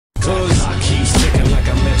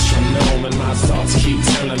gnome, and my thoughts keep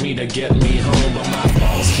telling me to get me home, but my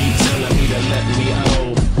balls keep telling me to let me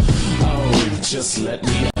just let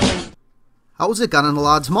me. How's it going,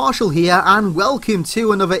 lads? Marshall here, and welcome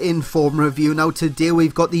to another Inform review. Now today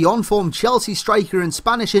we've got the on-form Chelsea striker and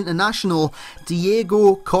Spanish international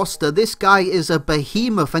Diego Costa. This guy is a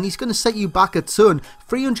behemoth and he's going to set you back a ton.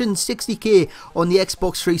 360k on the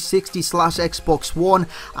Xbox 360/Xbox One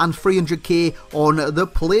and 300k on the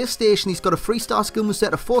PlayStation. He's got a 3-star skill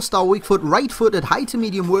moveset, a 4-star weak foot, right footed, high to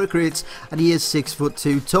medium work rates, and he is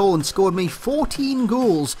 6'2" tall and scored me 14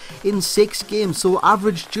 goals in 6 games, so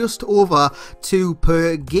averaged just over 2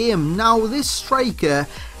 per game. Now this striker,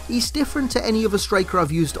 he's different to any other striker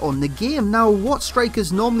I've used on the game. Now what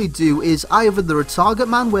strikers normally do is either they're a target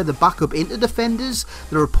man where they back up into defenders,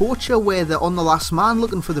 they're a poacher where they're on the last man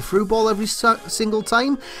looking for the through ball every single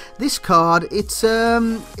time. This card, it's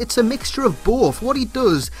a mixture of both. What he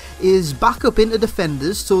does is back up into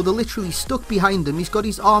defenders, so they're literally stuck behind him. He's got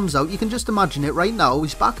his arms out, you can just imagine it right now.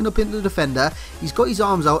 He's backing up into the defender, he's got his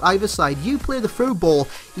arms out either side. You play the through ball,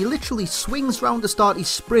 he literally swings round to start his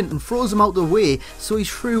sprint and throws him out the way, so he's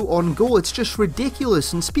through on goal. It's just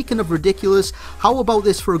ridiculous. And speaking of ridiculous, how about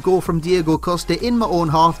this for a goal from Diego Costa in my own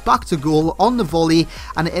half, back to goal on the volley,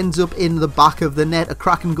 and it ends up in the back of the net. A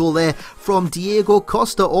cracking goal there from Diego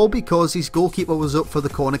Costa, all because his goalkeeper was up for the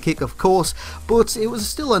corner kick, of course, but it was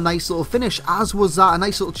still a nice little finish, as was that, a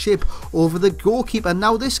nice little chip over the goalkeeper.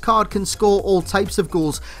 Now this card can score all types of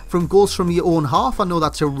goals from your own half. I know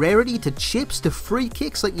that's a rarity, to chips, to free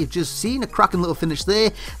kicks like you've just seen. A cracking little finish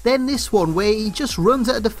there. Then this one where he just runs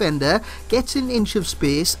at a defender, gets an inch of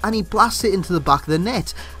space, and he blasts it into the back of the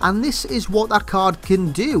net. And this is what that card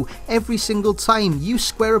can do every single time you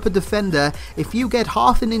square up a defender. If you get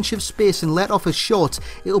half an inch of space and let off a shot,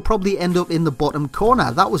 it'll probably end up in the bottom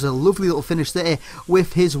corner. That was a lovely little finish there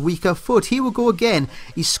with his weaker foot. Here we go again.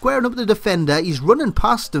 He's squaring up the defender, he's running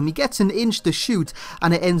past him, he gets an inch to shoot,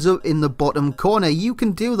 and it ends up in the bottom corner. You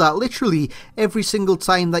can do that literally every single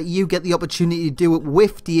time that you get the opportunity to do it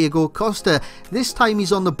with Diego Costa. This time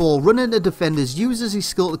he's on the ball, running at defenders, uses his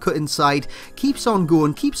skill to cut inside, keeps on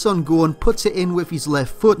going, puts it in with his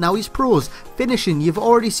left foot. Now his pros, finishing, you've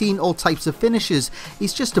already seen all types of finishes.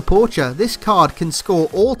 He's just a poacher. This card can score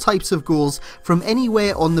all types of goals from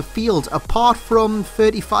anywhere on the field, apart from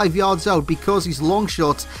 35 yards out, because his long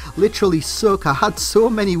shots literally suck. I had so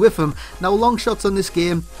many with him. Now long shots on this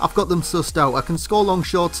game, I've got them sussed out. I can score long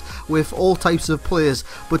shots with all types of players,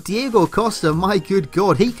 but Diego Costa, my good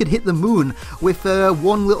god, he could hit the moon with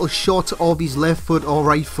one little shot of his left foot or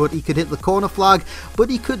right foot. He could hit the corner flag, but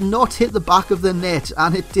he could not hit the back of the net,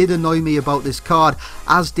 and it did annoy me about this card,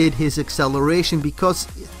 as did his acceleration, because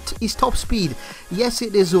his top speed, yes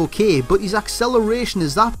it is okay, but his acceleration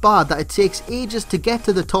is that bad that it takes ages to get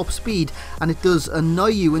to the top speed, and it does annoy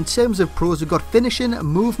you. In terms of pros, we've got finishing,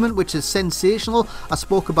 movement, which is sensational. I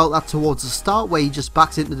spoke about that towards the start, where he just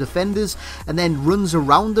backs into defenders and then runs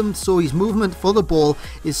around them, so his movement for the ball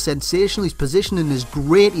is sensational, his positioning is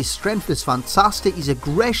great, his strength is fantastic, his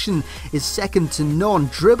aggression is second to none,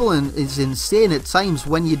 dribbling is insane at times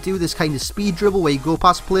when you do this kind of speed dribble where you go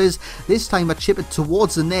past players. This time I chip it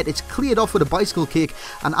towards the net, it's cleared off with a bicycle kick,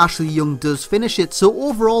 and Ashley Young does finish it. So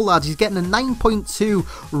overall, lads, he's getting a 9.2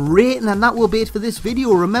 rating, and that will be it for this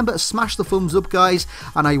video. Remember to smash the thumbs up, guys,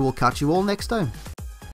 and I will catch you all next time.